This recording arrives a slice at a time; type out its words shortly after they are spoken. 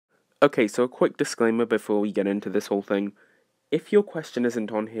Okay, so a quick disclaimer before we get into this whole thing. If your question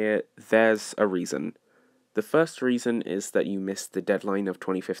isn't on here, there's a reason. The first reason is that you missed the deadline of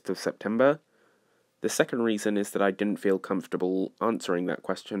 25th of September. The second reason is that I didn't feel comfortable answering that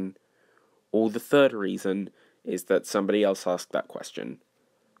question. Or the third reason is that somebody else asked that question.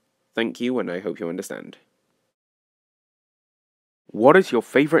 Thank you, and I hope you understand. What is your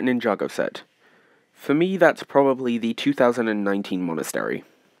favorite Ninjago set? For me, that's probably the 2019 Monastery.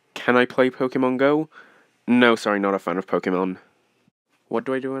 Can I play Pokemon Go? No, sorry, not a fan of Pokemon. What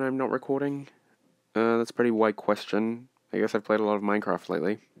do I do when I'm not recording? That's a pretty wide question. I guess I've played a lot of Minecraft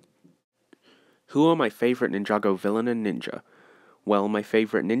lately. Who are my favorite Ninjago villain and ninja? Well, my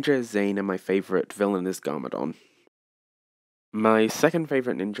favorite ninja is Zane and my favorite villain is Garmadon. My second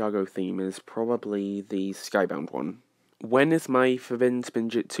favorite Ninjago theme is probably the Skybound one. When is my Forbidden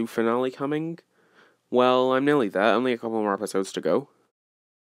Spinjitzu finale coming? Well, I'm nearly there, only a couple more episodes to go.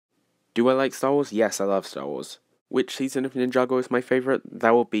 Do I like Star Wars? Yes, I love Star Wars. Which season of Ninjago is my favorite?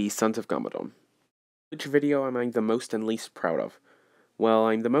 That will be Sons of Garmadon. Which video am I the most and least proud of? Well,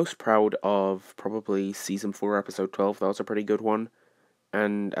 I'm the most proud of probably Season 4, Episode 12, that was a pretty good one.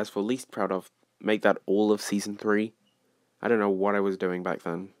 And as for least proud of, make that all of Season 3. I don't know what I was doing back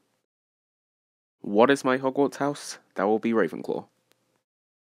then. What is my Hogwarts house? That will be Ravenclaw.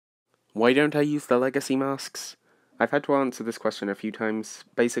 Why don't I use the legacy masks? I've had to answer this question a few times.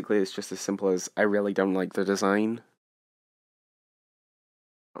 Basically, it's just as simple as I really don't like the design.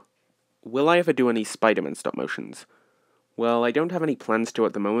 Will I ever do any Spider-Man stop motions? Well, I don't have any plans to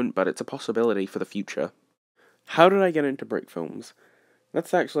at the moment, but it's a possibility for the future. How did I get into brick films?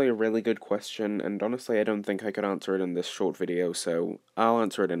 That's actually a really good question, and honestly I don't think I could answer it in this short video, so I'll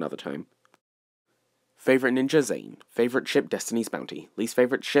answer it another time. Favorite ninja, Zane. Favorite ship, Destiny's Bounty. Least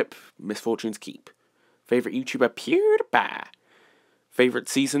favorite ship, Misfortune's Keep. Favorite YouTuber, PewDiePie. Favorite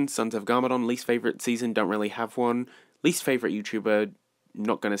season, Sons of Garmadon. Least favorite season, don't really have one. Least favorite YouTuber,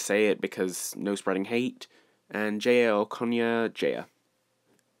 not gonna say it because no spreading hate. And Jaya Okonya, Jaya.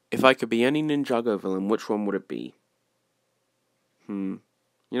 If I could be any Ninjago villain, which one would it be? You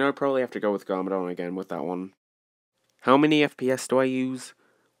know, I'd probably have to go with Garmadon again with that one. How many FPS do I use?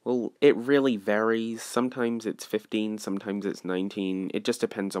 Well, it really varies. Sometimes it's 15, sometimes it's 19. It just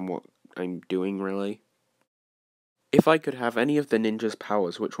depends on what I'm doing, really. If I could have any of the ninja's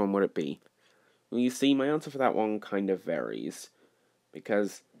powers, which one would it be? Well, you see, my answer for that one kind of varies.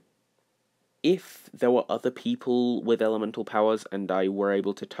 Because if there were other people with elemental powers and I were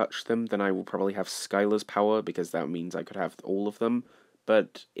able to touch them, then I will probably have Skylar's power, because that means I could have all of them.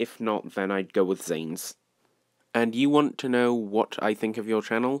 But if not, then I'd go with Zane's. And you want to know what I think of your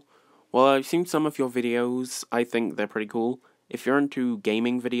channel? Well, I've seen some of your videos, I think they're pretty cool. If you're into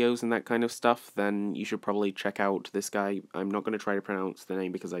gaming videos and that kind of stuff, then you should probably check out this guy. I'm not going to try to pronounce the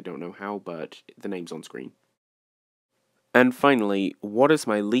name because I don't know how, but the name's on screen. And finally, what is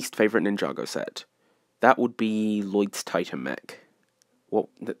my least favorite Ninjago set? That would be Lloyd's Titan Mech. Well,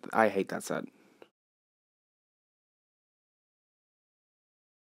 I hate that set.